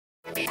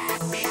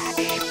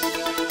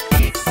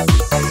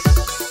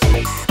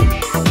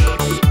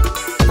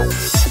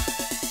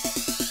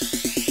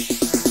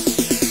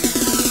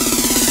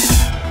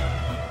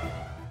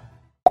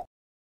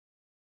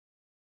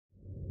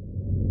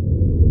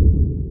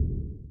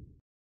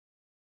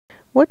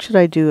What should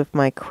I do if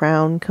my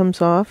crown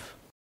comes off?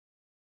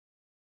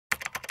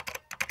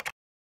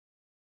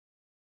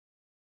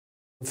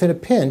 If in a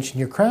pinch and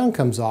your crown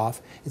comes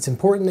off, it's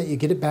important that you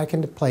get it back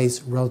into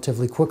place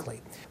relatively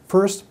quickly.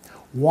 First,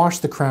 wash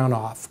the crown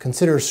off.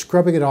 Consider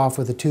scrubbing it off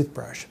with a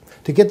toothbrush.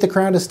 To get the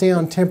crown to stay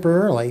on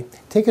temporarily,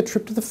 take a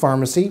trip to the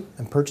pharmacy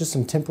and purchase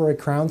some temporary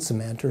crown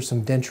cement or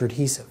some denture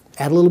adhesive.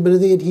 Add a little bit of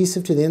the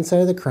adhesive to the inside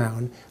of the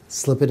crown,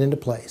 slip it into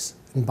place,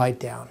 and bite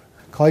down.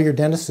 Call your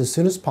dentist as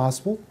soon as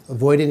possible,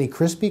 avoid any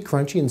crispy,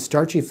 crunchy, and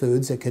starchy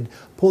foods that could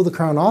pull the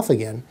crown off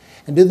again,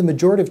 and do the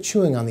majority of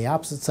chewing on the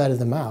opposite side of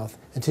the mouth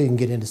until you can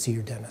get in to see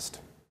your dentist.